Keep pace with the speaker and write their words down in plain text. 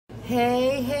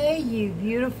Hey, you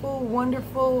beautiful,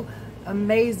 wonderful,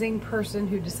 amazing person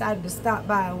who decided to stop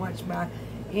by and watch my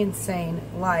insane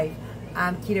life.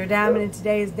 I'm Keto Diamond, and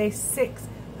today is day 6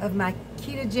 of my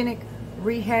ketogenic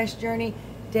rehash journey,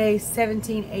 day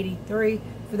 1783,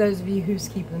 for those of you who's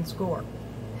keeping score.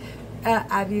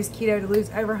 I've used keto to lose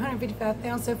over 155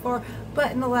 pounds so far,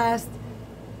 but in the last,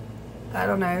 I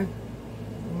don't know,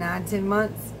 9-10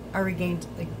 months, I regained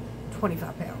like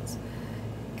 25 pounds.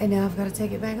 And now I've got to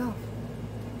take it back off.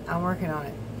 I'm working on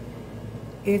it.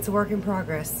 It's a work in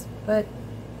progress, but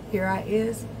here I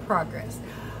is, progress.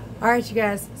 All right, you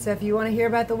guys, so if you want to hear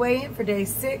about the weigh-in for day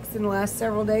 6 and the last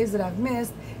several days that I've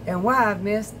missed and why I've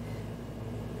missed,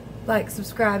 like,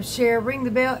 subscribe, share, ring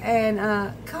the bell,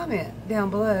 and comment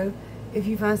down below if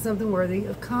you find something worthy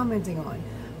of commenting on.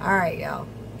 All right, y'all,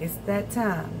 it's that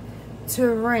time to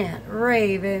rant,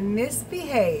 rave, and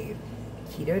misbehave,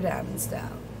 Keto Diamond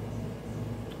style.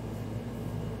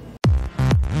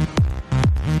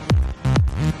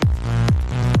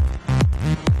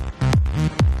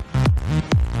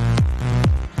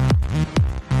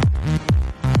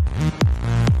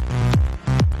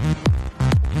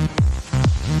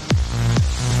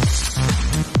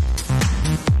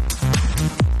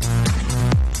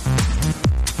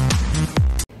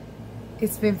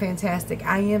 It's been fantastic.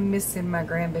 I am missing my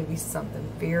grandbaby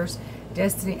something fierce.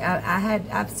 Destiny,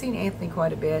 I've seen Anthony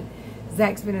quite a bit.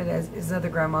 Zach's been at his other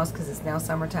grandma's because it's now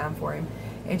summertime for him,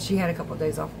 and she had a couple of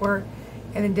days off work.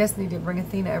 And then Destiny did bring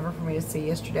Athena over for me to see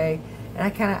yesterday, and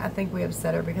I think we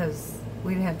upset her because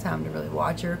we didn't have time to really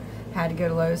watch her. Had to go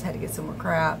to Lowe's, had to get some more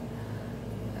crap.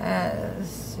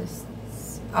 It's just,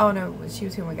 oh no, she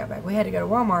was here when we got back. We had to go to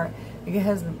Walmart to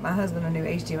get my husband a new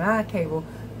HDMI cable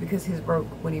because his broke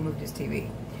when he moved his TV.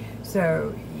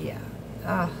 So yeah,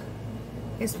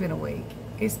 it's been a week.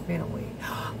 It's been a week.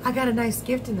 I got a nice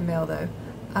gift in the mail though.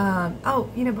 Oh,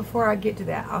 you know, before I get to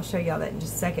that, I'll show y'all that in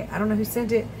just a second. I don't know who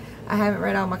sent it. I haven't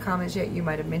read all my comments yet. You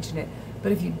might have mentioned it,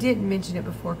 but if you didn't mention it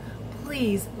before,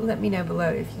 please let me know below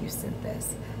if you sent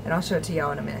this, and I'll show it to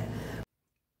y'all in a minute.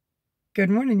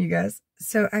 Good morning, you guys.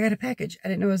 So I got a package. I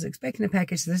didn't know I was expecting a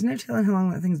package. So there's no telling how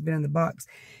long that thing's been in the box,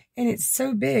 and it's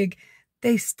so big.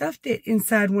 They stuffed it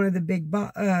inside one of the big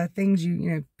things you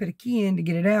know, put a key in to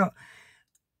get it out.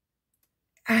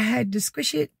 I had to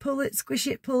squish it, pull it, squish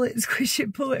it, pull it, squish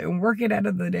it, pull it, and work it out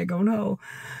of the daggone hole.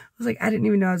 I was like, I didn't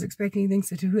even know I was expecting anything.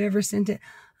 So to whoever sent it,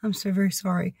 I'm so very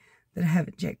sorry that I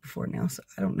haven't checked before now. So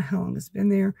I don't know how long it's been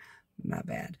there. My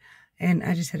bad. And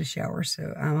I just had a shower,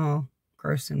 so I'm all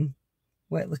gross and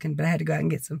wet looking. But I had to go out and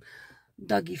get some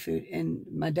doggy food and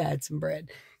my dad some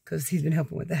bread because he's been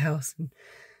helping with the house, and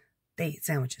they eat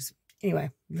sandwiches. Anyway,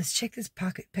 let's check this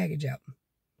package out.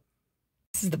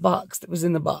 This is the box that was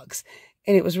in the box,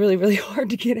 and it was really, really hard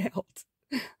to get out.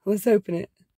 Let's open it.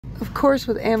 Of course,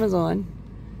 with Amazon,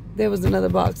 there was another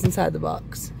box inside the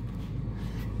box.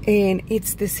 And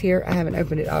it's this here. I haven't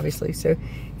opened it, obviously. So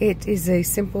it is a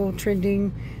simple,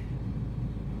 trending,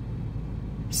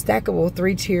 stackable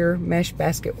 3-tier mesh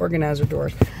basket organizer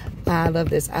drawers. I love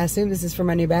this. I assume this is for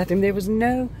my new bathroom. There was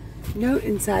no note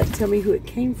inside to tell me who it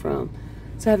came from,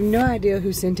 so I have no idea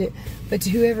who sent it, but to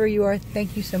whoever you are,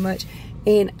 thank you so much.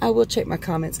 And I will check my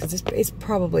comments because it's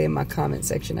probably in my comment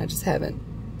section. I just haven't.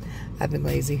 I've been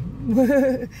lazy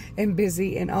and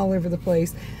busy and all over the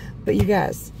place. But you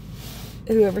guys,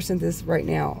 whoever sent this right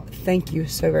now, thank you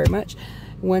so very much.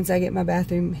 Once I get my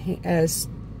bathroom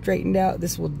straightened out,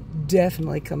 this will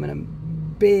definitely come in a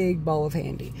big ball of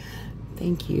handy.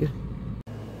 Thank you.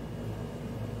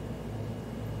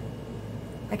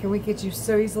 I can wink at you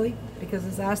so easily because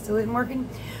this eye still isn't working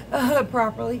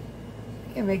properly.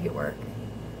 I can make it work.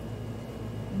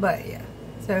 But yeah,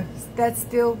 so that's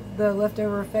still the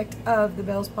leftover effect of the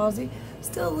Bell's palsy.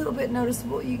 Still a little bit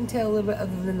noticeable. You can tell a little bit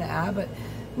other than the eye, but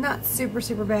not super,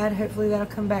 super bad. Hopefully that'll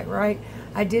come back right.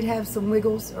 I did have some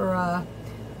wiggles or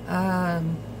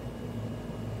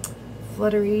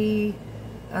fluttery,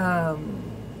 what are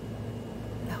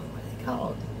they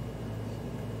called?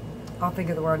 I'll think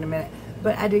of the word in a minute.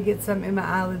 But I did get some in my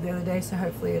eyelid the other day, so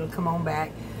hopefully it'll come on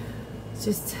back. It's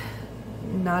just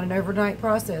not an overnight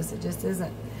process. It just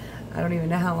isn't. I don't even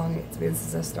know how long it's been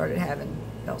since I started having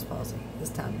Bell's palsy this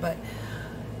time. But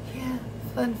yeah,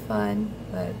 fun.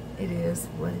 But it is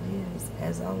what it is,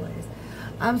 as always.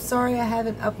 I'm sorry I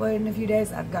haven't uploaded in a few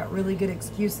days. I've got really good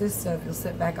excuses, so if you'll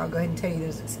sit back, I'll go ahead and tell you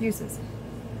those excuses.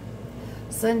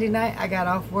 Sunday night, I got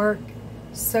off work,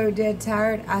 so dead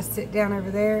tired. I sit down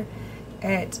over there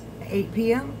at 8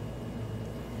 p.m.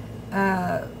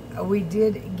 We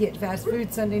did get fast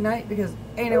food Sunday night because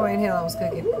ain't no way in hell I was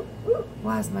cooking.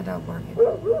 Why is my dog barking?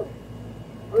 Go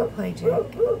play,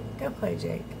 Jake. Go play,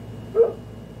 Jake.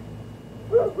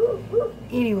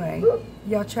 Anyway,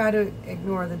 y'all try to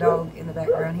ignore the dog in the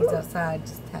background. He's outside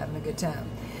just having a good time.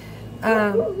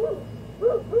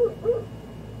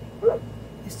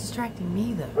 It's distracting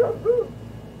me though.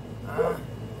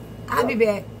 I'll be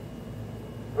back.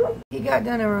 He got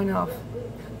done and run off.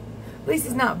 At least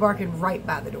he's not barking right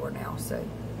by the door now, so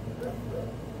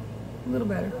a little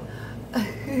better.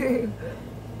 And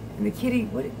the kitty,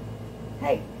 what?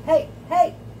 Hey, hey,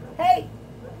 hey, hey!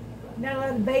 You're not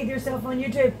allowed to bathe yourself on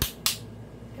YouTube.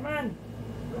 Come on.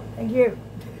 Thank you.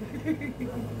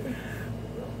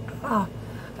 Oh,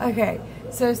 okay.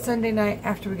 So Sunday night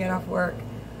after we got off work,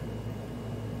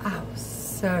 I was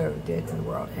so dead to the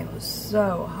world. And it was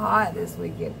so hot this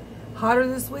weekend. Hotter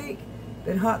this week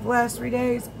than hot the last 3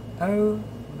 days. Oh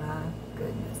my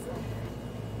goodness.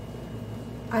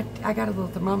 I got a little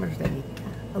thermometer thingy,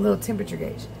 a little temperature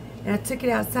gauge. And I took it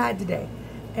outside today.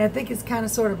 And I think it's kind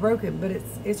of sort of broken, but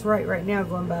it's right now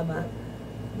going by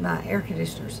my air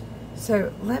conditioners.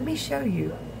 So let me show you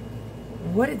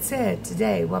what it said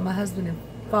today while my husband and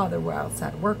father were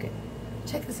outside working.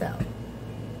 Check this out.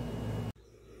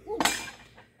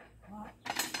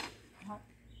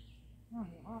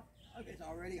 It's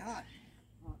already hot.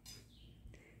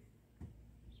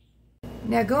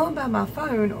 Now going by my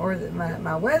phone or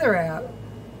my weather app,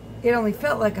 it only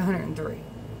felt like 103.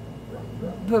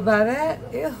 But by that,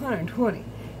 it's 120.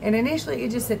 And initially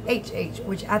it just said HH,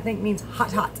 which I think means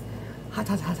hot, hot. Hot,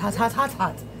 hot, hot, hot, hot, hot,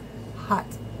 hot. Hot.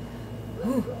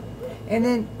 Whew. And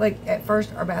then, like, at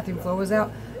first our bathroom floor was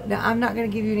out. Now, I'm not going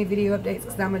to give you any video updates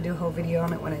because I'm going to do a whole video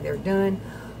on it when they're done.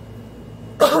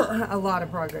 A lot of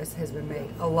progress has been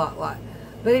made. A lot.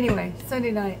 But anyway,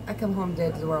 Sunday night, I come home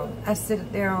dead to the world. I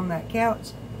sit there on that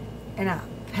couch and I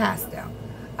passed out.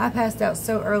 I passed out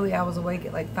so early I was awake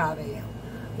at like 5 a.m.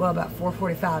 Well, about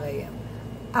 4:45 a.m.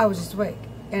 I was just awake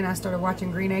and I started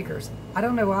watching Green Acres. I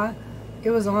don't know why. It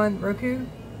was on Roku.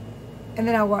 And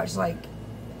then I watched like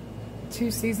 2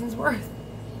 seasons worth.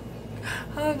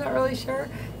 I'm not really sure.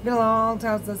 It's been a long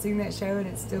time since I've seen that show and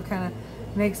it still kind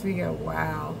of makes me go,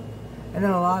 wow. And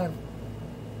then a lot of,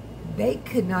 they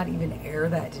could not even air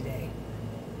that today.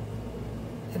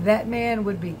 That man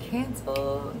would be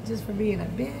canceled just for being a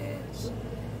bitch.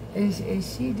 And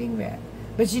she dingbat.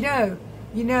 But you know,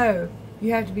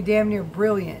 you have to be damn near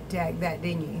brilliant to act that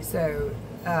dingy. So,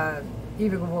 Eva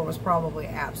Gabor was probably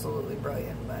absolutely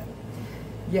brilliant. But,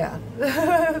 yeah.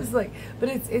 It was like, but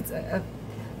it's a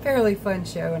fairly fun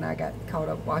show and I got caught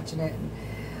up watching it.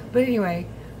 But anyway,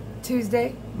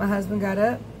 Tuesday, my husband got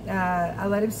up. I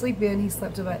let him sleep in. He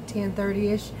slept till about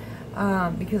 10:30ish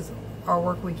because our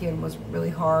work weekend was really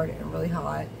hard and really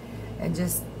hot and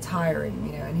just tiring,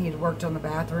 you know. And he had worked on the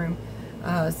bathroom.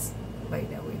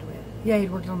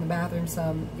 He'd worked on the bathroom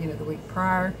some, you know, the week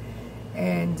prior,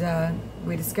 and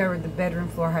we discovered the bedroom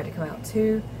floor had to come out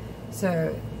too.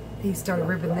 So he started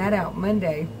ripping that out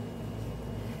Monday.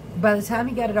 By the time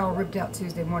he got it all ripped out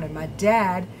Tuesday morning, my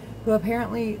dad, who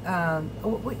apparently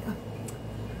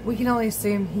we can only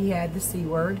assume he had the C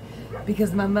word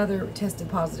because my mother tested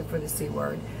positive for the C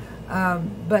word.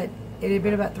 But it had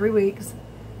been about 3 weeks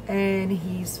and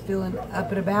he's feeling up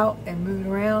and about and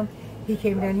moving around. He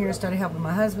came down here and started helping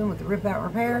my husband with the rip out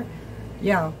repair.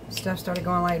 Yeah, stuff started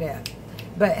going like that.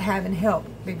 But having help,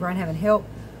 Big Brian having help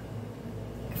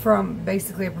from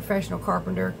basically a professional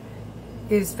carpenter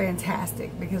is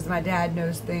fantastic because my dad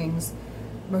knows things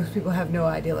most people have no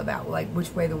idea about, like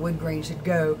which way the wood grain should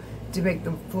go to make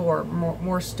the floor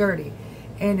more sturdy.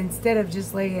 And instead of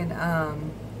just laying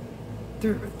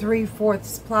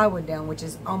 3/4 plywood down, which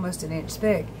is almost an inch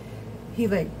thick, he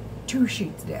laid 2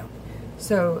 sheets down.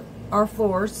 So our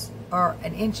floors are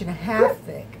 1.5 inches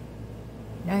thick.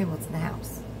 Now he wants in the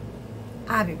house.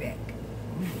 I'll be back.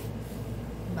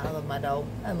 I love my dog.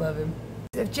 I love him.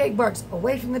 If Jake barks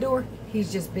away from the door,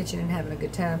 he's just bitching and having a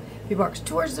good time. If he barks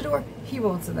towards the door, he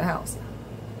wants in the house.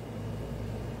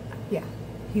 Yeah,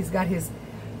 he's got his,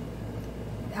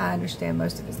 I understand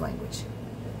most of his language.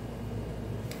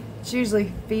 It's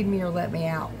usually feed me or let me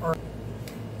out, or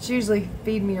it's usually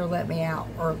feed me or let me out,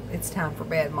 or it's time for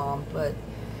bed, Mom. But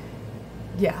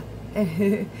yeah.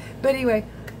 But anyway,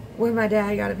 when my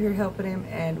dad got up here helping him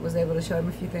and was able to show him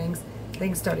a few things,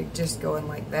 things started just going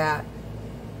like that.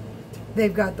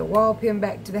 They've got the wall pinned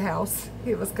back to the house.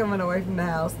 It was coming away from the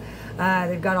house.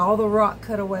 They've got all the rock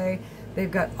cut away. They've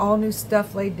got all new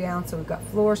stuff laid down. So we've got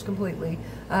floors completely.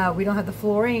 We don't have the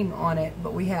flooring on it,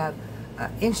 but we have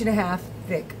 1.5 inch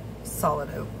thick solid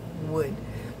oak wood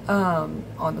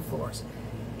on the floors.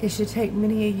 It should take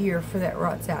many a year for that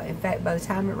rots out. In fact, by the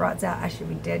time it rots out, I should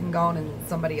be dead and gone and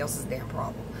somebody else's damn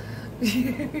problem.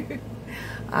 I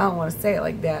don't want to say it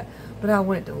like that, but I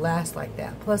want it to last like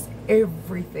that. Plus,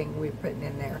 everything we're putting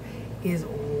in there is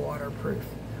waterproof,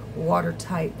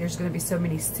 watertight. There's going to be so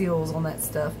many seals on that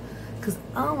stuff because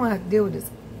I don't want to have to deal with this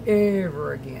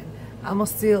ever again. I'm going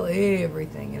to seal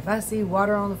everything. If I see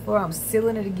water on the floor, I'm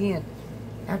sealing it again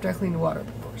after I clean the water up,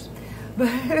 of course.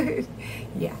 But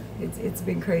yeah, it's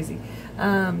been crazy.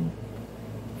 And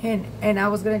I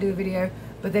was going to do a video,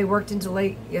 but they worked until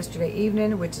late yesterday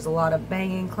evening, which is a lot of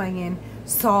banging, clanging,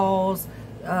 saws,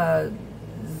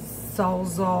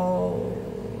 sawzall.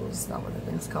 It's not what that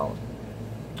thing's called.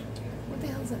 What the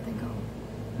hell is that thing called?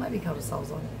 It might be called a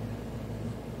sawzall.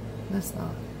 That's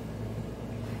not.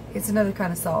 It's another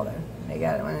kind of saw though. They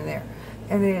got it one in there.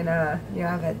 And then, you know,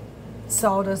 I've had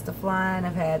sawdust flying.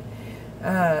 I've had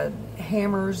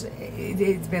hammers.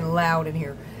 It's been loud in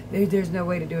here. There's no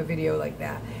way to do a video like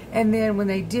that. And then when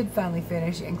they did finally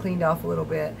finish and cleaned off a little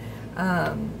bit,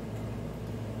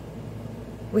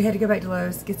 we had to go back to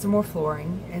Lowe's, get some more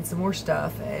flooring and some more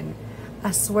stuff. And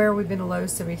I swear we've been to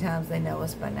Lowe's so many times, they know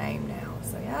us by name now.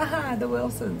 It's like, aha, the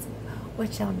Wilsons.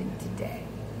 What y'all need today?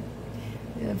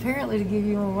 And apparently to give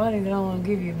you more money than I want to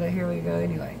give you, but here we go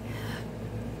anyway.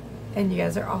 And you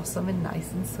guys are awesome and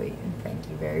nice and sweet. And thank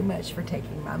you very much for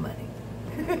taking my money.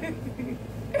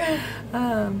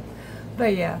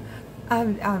 But yeah,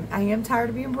 I am tired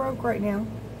of being broke right now.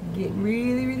 Getting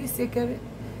really, really sick of it.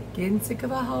 Getting sick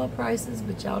of our haul prices,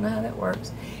 but y'all know how that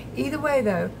works. Either way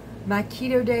though, my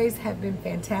keto days have been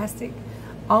fantastic.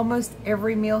 Almost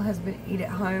every meal has been eaten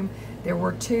at home. There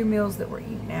were 2 meals that were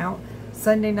eaten out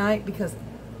Sunday night because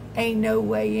ain't no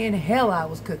way in hell I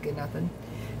was cooking nothing.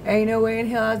 Ain't no way in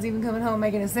hell I was even coming home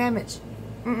making a sandwich.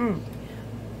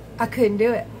 I couldn't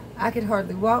do it. I could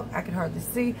hardly walk. I could hardly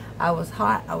see. I was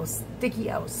hot. I was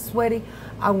sticky. I was sweaty.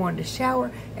 I wanted to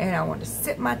shower, and I wanted to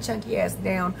sit my chunky ass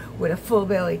down with a full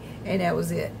belly, and that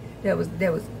was it. That was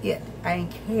it. I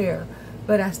didn't care,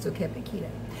 but I still kept it keto.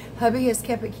 Hubby has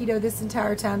kept it keto this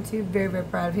entire time too. Very, very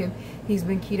proud of him. He's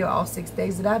been keto all 6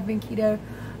 days that I've been keto.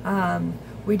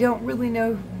 We don't really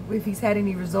know if he's had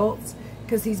any results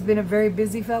because he's been a very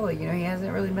busy fellow. You know, he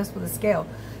hasn't really messed with the scale.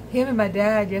 Him and my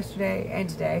dad yesterday and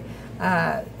today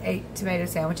ate tomato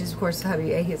sandwiches. Of course,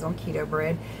 hubby ate his on keto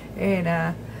bread.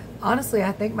 And honestly,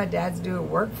 I think my dad's doing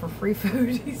work for free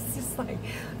food. He's just like,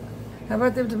 how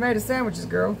about them tomato sandwiches,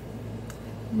 girl?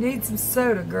 Need some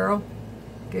soda, girl.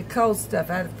 Get cold stuff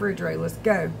out of the refrigerator. Let's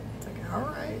go. It's like, all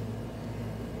right.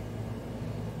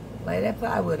 Lay that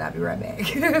plywood. I'll be right back.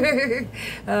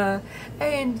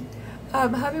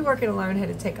 Hubby working alone had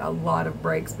to take a lot of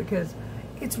breaks because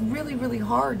it's really, really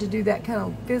hard to do that kind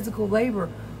of physical labor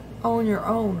on your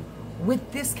own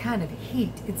with this kind of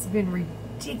heat. It's been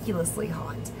ridiculously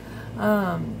hot.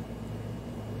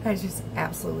 It's just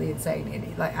absolutely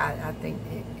insane. I think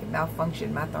it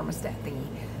malfunctioned my thermostat thingy.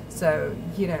 So,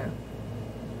 you know,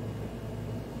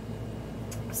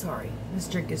 sorry. This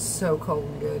drink is so cold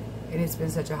and good, and it's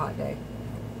been such a hot day.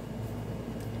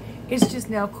 It's just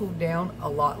now cooled down a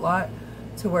lot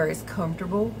to where it's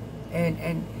comfortable,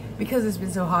 and because it's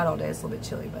been so hot all day, it's a little bit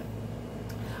chilly. But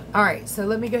all right, so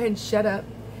let me go ahead and shut up,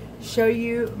 show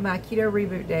you my keto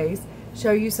reboot days,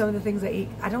 show you some of the things I eat.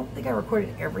 I don't think I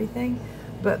recorded everything,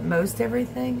 but most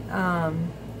everything.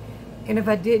 And if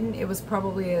I didn't, it was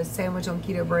probably a sandwich on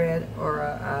keto bread or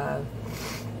I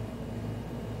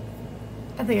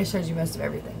think I showed you most of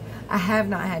everything. I have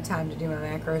not had time to do my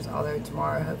macros, although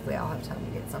tomorrow hopefully I'll have time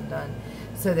to get some done,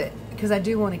 so that, because I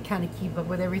do want to kind of keep up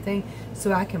with everything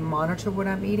so I can monitor what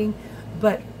I'm eating.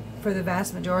 But for the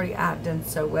vast majority, I've done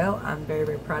so well. I'm very,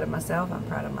 very proud of myself. I'm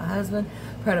proud of my husband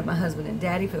and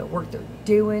daddy for the work they're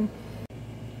doing.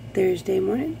 Thursday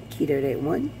morning, keto day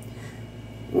 1,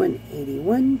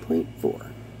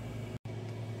 181.4.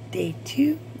 Day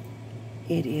 2,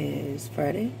 it is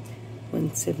Friday,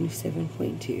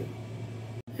 177.2.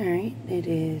 Alright, it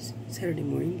is Saturday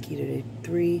morning, keto day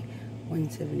 3,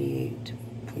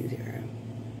 178.0.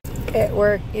 At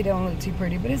work, it don't look too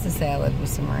pretty, but it's a salad with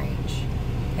some ranch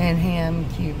and ham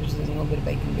cubes and a little bit of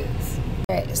bacon bits.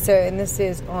 Alright, so, and this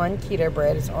is on keto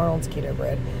bread. It's Arnold's keto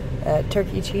bread.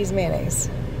 Turkey, cheese, mayonnaise.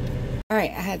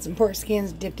 Alright, I had some pork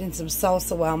skins dipped in some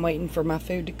salsa while I'm waiting for my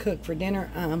food to cook for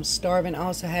dinner. I'm starving. I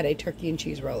also had a turkey and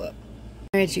cheese roll-up.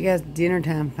 Alright, you guys, dinner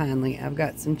time finally. I've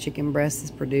got some chicken breasts,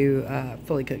 this Purdue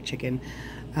fully cooked chicken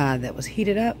that was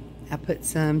heated up. I put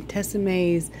some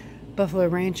Tessemae's buffalo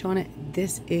ranch on it.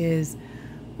 This is,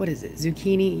 what is it,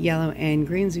 zucchini, yellow and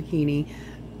green zucchini.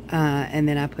 And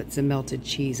then I put some melted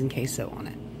cheese and queso on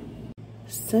it.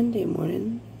 Sunday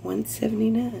morning,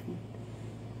 179.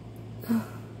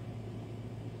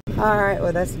 Alright,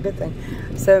 well that's a good thing.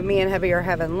 So me and hubby are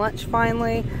having lunch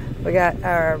finally. We got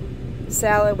our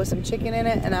salad with some chicken in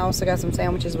it, and I also got some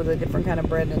sandwiches with a different kind of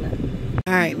bread in it.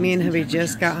 Alright, me and hubby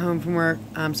just got home from work.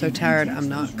 I'm so tired, I'm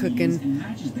not cooking.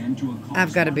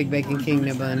 I've got a Big Bacon King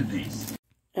no bun.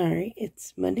 Alright,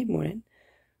 it's Monday morning,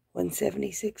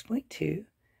 176.2.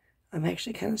 I'm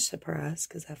actually kind of surprised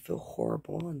because I feel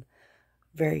horrible and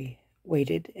very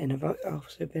weighted. And I've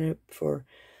also been up for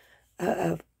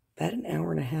about an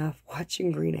hour and a half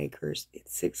watching Green Acres.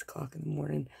 It's 6 o'clock in the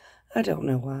morning. I don't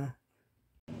know why.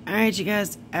 Alright, you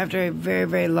guys, after a very,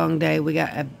 very long day, we got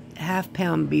a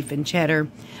half-pound beef and cheddar.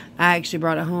 I actually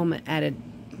brought it home and added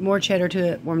more cheddar to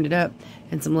it, warmed it up,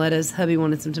 and some lettuce. Hubby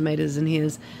wanted some tomatoes in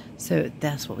his, so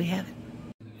that's what we have.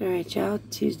 Alright, y'all,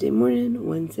 Tuesday morning,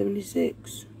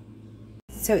 176.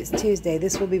 So it's Tuesday.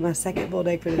 This will be my second boiled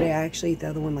egg for the day. I actually ate the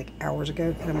other one like hours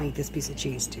ago, and I'm going to eat this piece of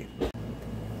cheese too.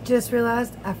 Just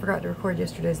realized I forgot to record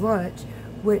yesterday's lunch,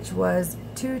 which was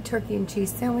 2 turkey and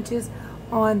cheese sandwiches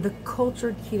on the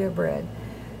cultured keto bread.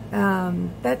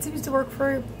 That seems to work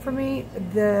for me.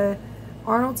 The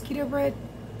Arnold's keto bread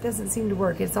doesn't seem to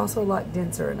work. It's also a lot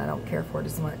denser and I don't care for it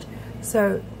as much.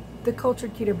 So the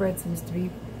cultured keto bread seems to be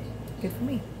good for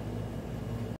me.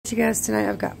 So you guys, tonight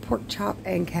I've got pork chop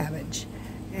and cabbage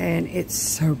and it's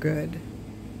so good.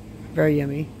 Very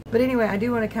yummy. But anyway, I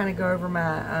do want to kind of go over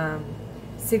my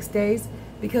 6 days,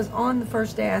 because on the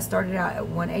first day I started out at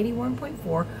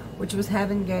 181.4, which was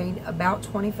having gained about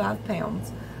 25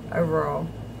 pounds overall.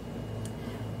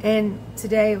 And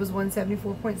today it was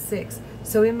 174.6.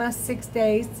 So in my 6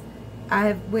 days, I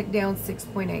have went down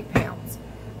 6.8 pounds.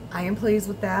 I am pleased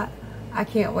with that. I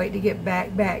can't wait to get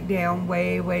back down,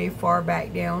 way far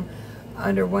back down,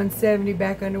 under 170,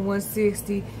 back under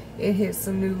 160. It hit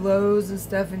some new lows and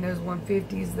stuff in those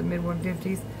 150s, the mid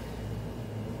 150s.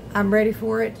 I'm ready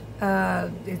for it.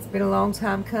 It's been a long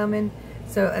time coming.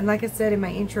 So, and like I said in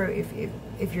my intro,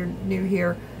 if you're new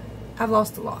here, I've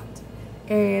lost a lot.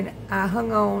 And I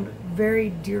hung on very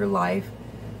dear life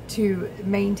to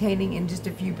maintaining in just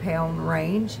a few pound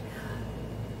range.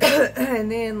 And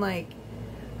then, like,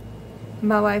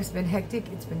 my life's been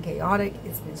hectic, it's been chaotic,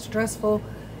 it's been stressful.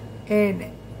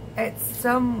 And at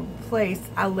some place,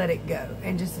 I let it go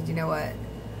and just said, you know what?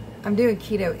 I'm doing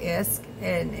keto-esque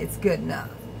and it's good enough.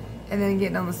 And then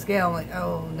getting on the scale, I'm like,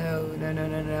 oh,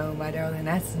 no, my darling,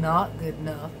 that's not good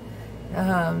enough.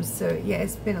 So, yeah,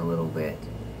 it's been a little bit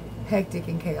hectic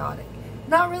and chaotic.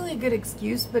 Not really a good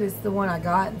excuse, but it's the one I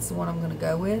got. It's the one I'm going to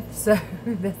go with. So,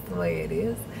 that's the way it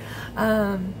is.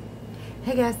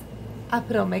 Hey, guys, I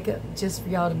put on makeup just for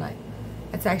y'all tonight.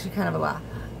 It's actually kind of a lie.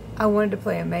 I wanted to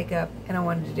play in makeup, and I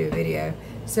wanted to do a video.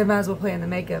 So, I might as well play in the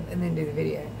makeup and then do the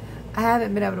video. I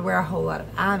haven't been able to wear a whole lot of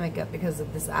eye makeup because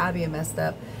of this eye being messed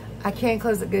up. I can't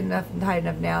close it good enough and tight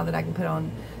enough now that I can put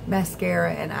on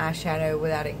mascara and eyeshadow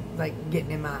without it like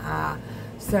getting in my eye.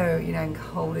 So, you know, I can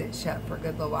hold it shut for a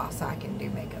good little while so I can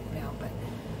do makeup now. But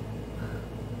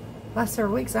last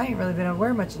several weeks I ain't really been able to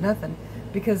wear much of nothing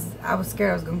because I was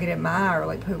scared I was going to get it in my eye or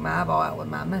like poke my eyeball out with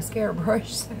my mascara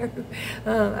brush. So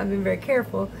I've been very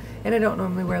careful, and I don't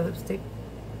normally wear lipstick,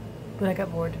 but I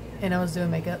got bored and I was doing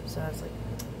makeup, so I was like,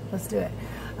 let's do it.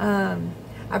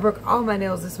 I broke all my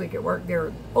nails this week at work.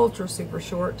 They're ultra super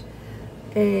short.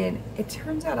 And it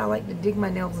turns out I like to dig my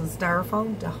nails in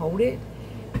styrofoam to hold it.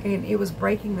 And it was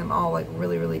breaking them all like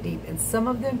really, really deep. And some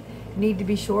of them need to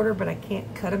be shorter, but I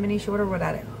can't cut them any shorter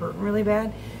without it hurting really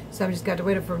bad. So I've just got to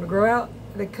wait for them to grow out,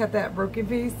 then cut that broken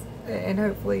piece, and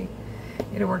hopefully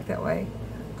it'll work that way.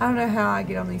 I don't know how I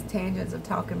get on these tangents of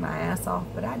talking my ass off,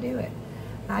 but I do it.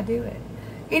 I do it.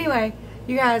 Anyway,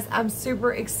 you guys, I'm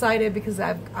super excited because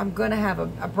I'm going to have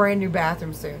a brand new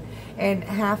bathroom soon and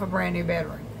half a brand new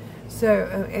bedroom.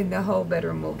 So, and the whole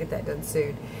bedroom will get that done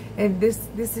soon. And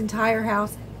this entire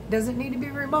house doesn't need to be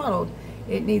remodeled.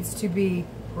 It needs to be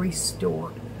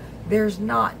restored. There's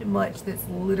not much that's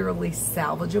literally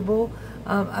salvageable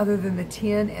other than the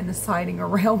tin and the siding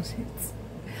around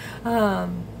it.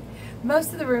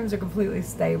 Most of the rooms are completely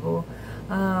stable.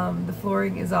 The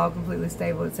flooring is all completely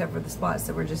stable except for the spots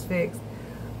that were just fixed.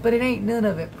 But it ain't none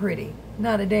of it pretty.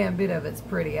 Not a damn bit of it's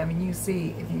pretty. I mean, you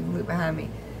see if you look behind me,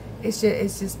 it's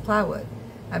just plywood.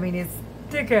 I mean, it's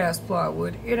thick-ass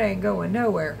plywood. It ain't going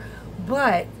nowhere.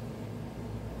 But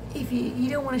if you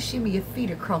don't want to shimmy your feet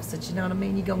across it, you know what I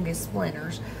mean? You're going to get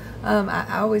splinters.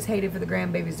 I always hated for the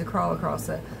grandbabies to crawl across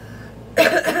it.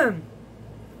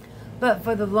 But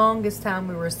for the longest time,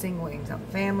 we were a single-income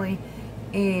family,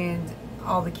 and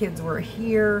all the kids were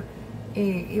here.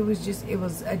 It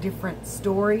was a different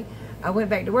story. I went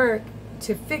back to work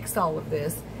to fix all of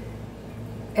this,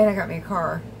 and I got me a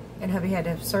car, and hubby had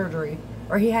to have surgery,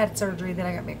 or he had surgery, then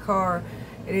I got me a car.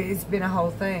 It's been a whole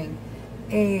thing,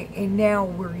 And now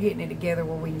we're getting it together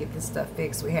where we can get this stuff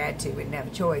fixed. We had to. We didn't have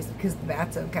a choice because the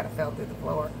bathtub kind of fell through the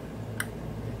floor.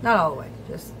 Not all the way,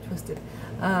 just twisted.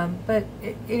 But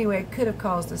anyway, it could have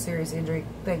caused a serious injury.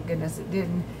 Thank goodness it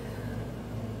didn't.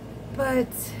 But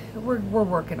we're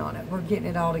working on it. We're getting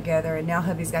it all together. And now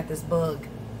hubby's got this bug.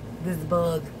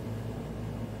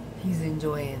 He's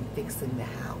enjoying fixing the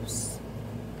house.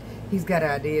 He's got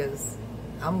ideas.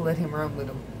 I'm gonna let him run with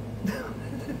them.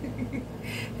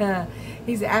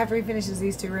 After he finishes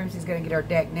these 2 rooms, he's gonna get our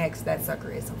deck next. That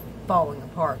sucker is falling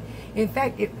apart. In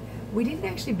fact, we didn't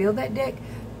actually build that deck.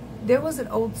 There was an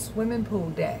old swimming pool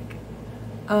deck,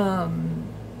 and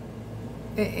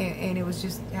it was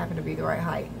just happened to be the right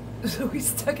height. So we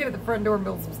stuck it at the front door and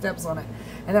built some steps on it,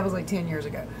 and that was like 10 years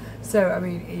ago. So I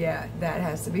mean, yeah, that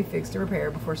has to be fixed and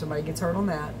repaired before somebody gets hurt on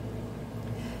that.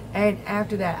 And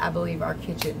after that, I believe our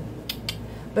kitchen.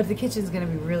 But the kitchen's going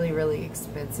to be really, really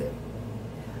expensive.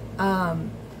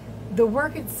 The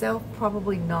work itself,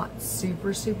 probably not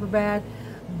super, super bad.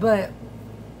 But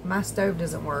my stove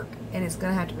doesn't work. And it's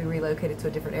going to have to be relocated to a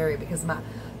different area. Because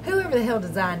whoever the hell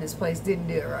designed this place didn't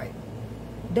do it right.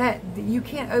 You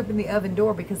can't open the oven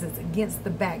door because it's against the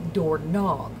back door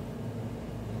knob.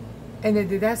 And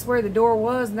that's where the door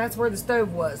was. And that's where the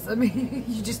stove was. I mean,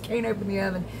 you just can't open the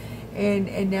oven.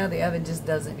 And now the oven just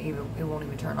doesn't even, it won't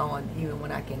even turn on even when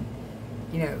I can,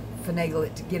 finagle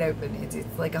it to get open. It's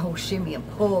like a whole shimmy and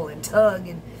pull and tug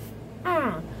and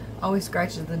always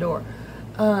scratches the door.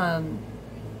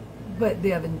 But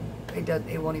the oven,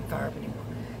 it won't even fire up anymore.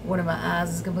 One of my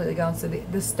eyes is completely gone. So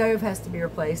the stove has to be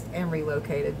replaced and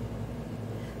relocated.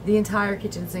 The entire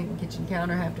kitchen sink and kitchen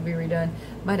counter have to be redone.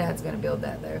 My dad's going to build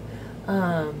that though.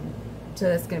 So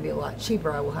that's going to be a lot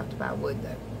cheaper. I will have to buy wood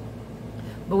though.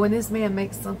 But when this man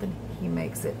makes something, he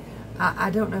makes it. I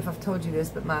don't know if I've told you this,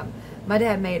 but my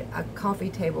dad made a coffee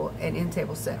table and end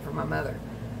table set for my mother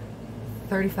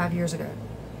 35 years ago.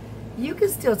 You can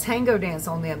still tango dance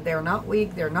on them. They're not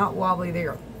weak. They're not wobbly. They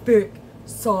are thick,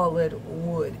 solid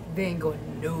wood. They ain't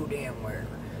going no damn where.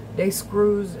 They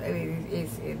screws. I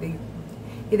mean,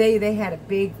 they had a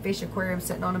big fish aquarium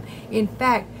sitting on them. In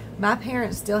fact, my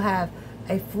parents still have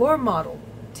a floor model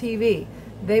TV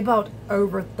they bought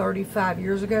over 35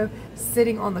 years ago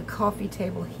sitting on the coffee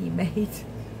table he made.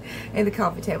 And the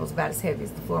coffee table is about as heavy as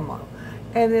the floor model.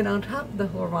 And then on top of the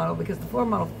floor model, because the floor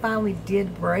model finally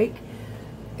did break,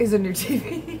 is a new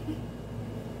TV.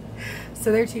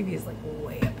 So their TV is like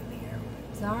way up in the air.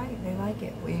 It's alright, they like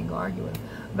it. We ain't gonna argue with them.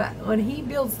 But when he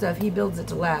builds stuff, he builds it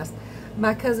to last.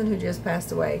 My cousin who just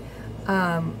passed away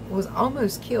was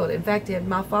almost killed. In fact, had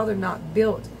my father not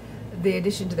built the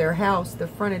addition to their house, the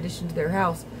front addition to their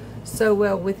house, so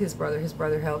well with his brother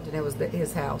helped, and it was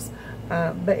his house.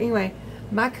 But anyway,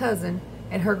 my cousin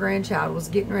and her grandchild was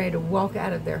getting ready to walk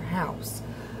out of their house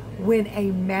when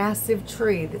a massive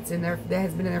tree that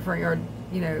has been in their front yard,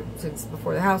 since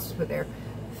before the house was put there,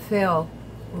 fell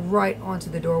right onto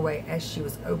the doorway as she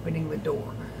was opening the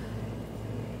door.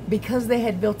 Because they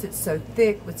had built it so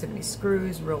thick with so many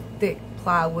screws, real thick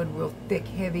plywood, real thick,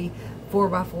 heavy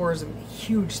 4x4s and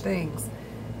huge things,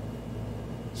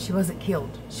 she wasn't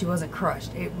killed. She wasn't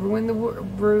crushed. It ruined the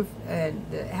roof, and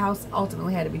the house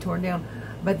ultimately had to be torn down.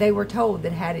 But they were told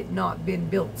that had it not been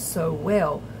built so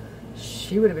well,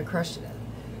 she would have been crushed to death.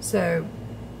 So,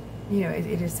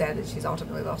 it is sad that she's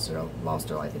ultimately lost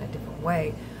her life in a different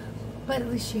way. But at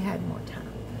least she had more time.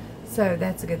 So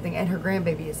that's a good thing. And her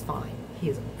grandbaby is fine. He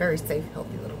is a very safe,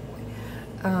 healthy little boy.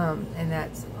 And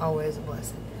that's always a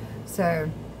blessing. So,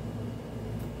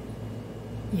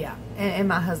 yeah. And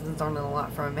my husband's learning a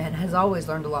lot from him and has always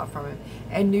learned a lot from him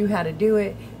and knew how to do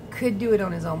it, could do it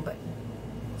on his own, but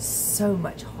so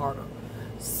much harder.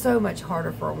 So much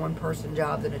harder for a one-person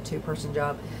job than a two-person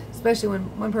job. Especially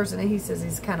when one person, and he says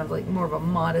he's kind of like more of a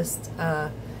modest,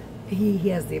 he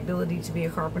has the ability to be a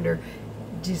carpenter,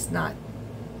 just not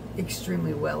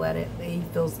extremely well at it. He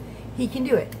feels he can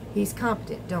do it. He's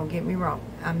competent. Don't get me wrong.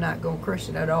 I'm not going to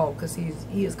Christian at all because he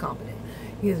is competent.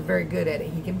 He is very good at it.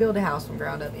 He can build a house from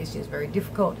ground up. It's just very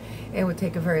difficult and would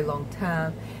take a very long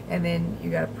time. And then you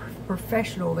got a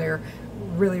professional there,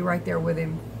 really right there with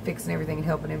him, fixing everything and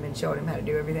helping him and showing him how to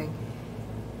do everything.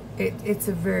 It's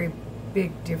a very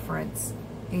big difference,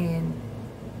 and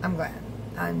I'm glad.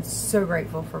 I'm so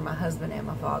grateful for my husband and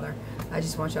my father. I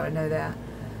just want y'all to know that.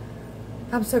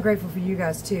 I'm so grateful for you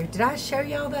guys too. Did I show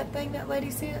y'all that thing that lady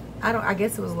sent? I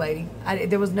guess it was a lady.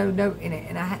 There was no note in it,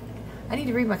 and I need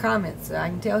to read my comments so I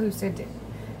can tell who sent it.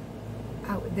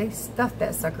 They stuffed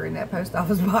that sucker in that post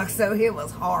office box, so it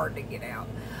was hard to get out.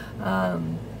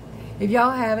 If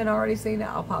y'all haven't already seen it,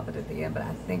 I'll pop it at the end, but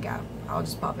I think I'll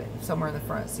just pop it somewhere in the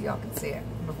front so y'all can see it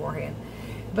beforehand.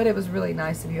 But it was really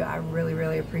nice of you. I really,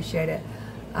 really appreciate it.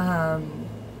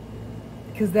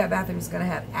 Because that bathroom is going to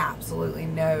have absolutely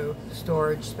no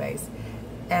storage space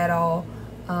at all.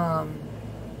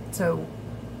 So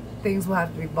things will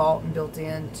have to be bought and built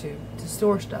in to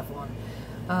store stuff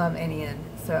on and in.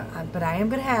 So, but I am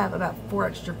going to have about 4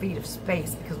 extra feet of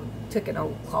space because we took an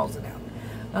old closet out.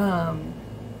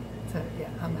 So yeah,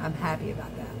 I'm happy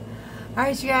about that. All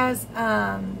right, you guys.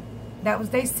 That was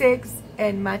day 6,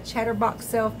 and my chatterbox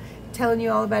self telling you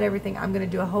all about everything. I'm going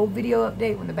to do a whole video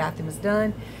update when the bathroom is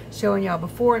done, showing y'all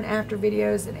before and after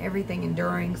videos and everything and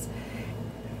durings.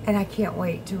 And I can't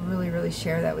wait to really, really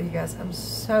share that with you guys. I'm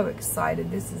so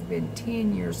excited. This has been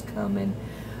 10 years coming.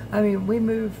 I mean, we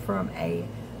moved from a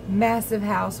massive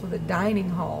house with a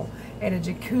dining hall and a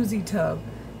jacuzzi tub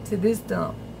to this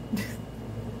dump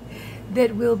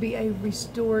that will be a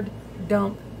restored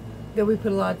dump that we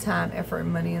put a lot of time, effort,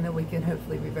 and money in, that we can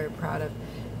hopefully be very proud of.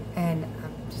 And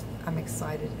I'm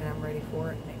excited and I'm ready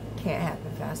for it. It can't happen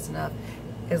fast enough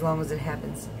as long as it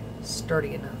happens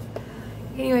sturdy enough.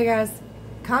 Anyway, guys,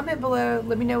 comment below.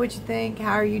 Let me know what you think.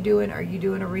 How are you doing? Are you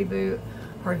doing a reboot?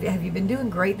 Or have you been doing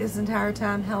great this entire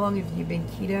time? How long have you been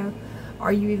keto?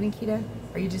 Are you even keto?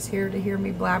 Are you just here to hear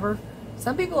me blabber?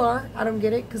 Some people are. I don't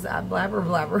get it because I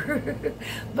blabber.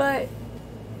 But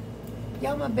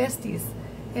y'all my besties.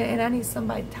 And I need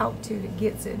somebody to talk to that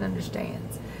gets it and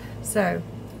understands. So,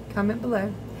 comment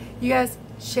below. You guys,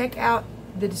 check out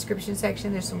the description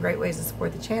section. There's some great ways to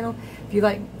support the channel. If you'd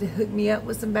like to hook me up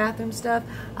with some bathroom stuff,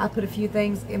 I put a few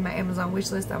things in my Amazon wish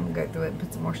list. I'm going to go through it and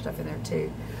put some more stuff in there too.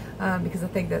 Because I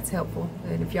think that's helpful.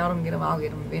 And if y'all don't get them, I'll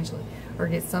get them eventually. Or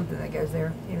get something that goes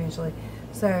there eventually.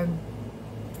 So,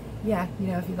 yeah, you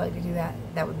know, if you'd like to do that,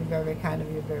 that would be very, very kind of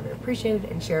you. Very, very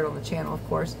appreciated. And share it on the channel, of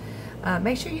course.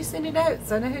 Make sure you send a note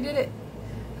so I know who did it.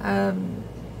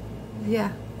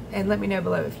 Yeah, and let me know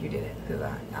below if you did it, because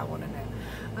I want to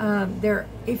know.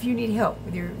 If you need help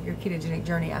with your ketogenic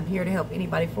journey, I'm here to help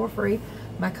anybody for free.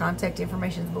 My contact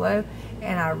information is below,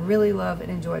 and I really love and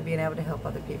enjoy being able to help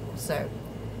other people. So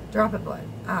drop it below.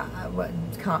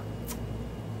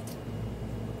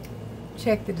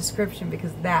 Check the description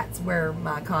because that's where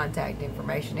my contact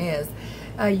information is.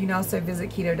 You can also visit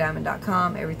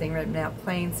ketodiamond.com. Everything written out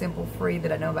plain, simple, free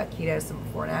that I know about keto. Some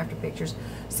before and after pictures,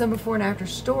 some before and after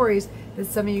stories that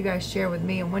some of you guys share with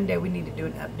me. And one day we need to do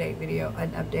an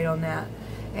update on that,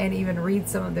 and even read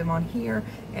some of them on here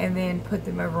and then put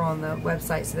them over on the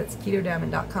website. So that's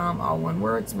ketodiamond.com, all one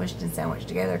word, smushed and sandwiched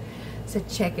together. So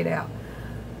check it out.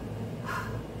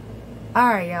 All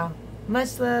right, y'all.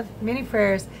 Much love, many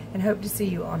prayers, and hope to see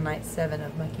you on night 7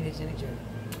 of my ketogenic journey.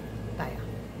 Bye, y'all.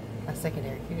 My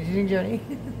secondary ketogenic journey.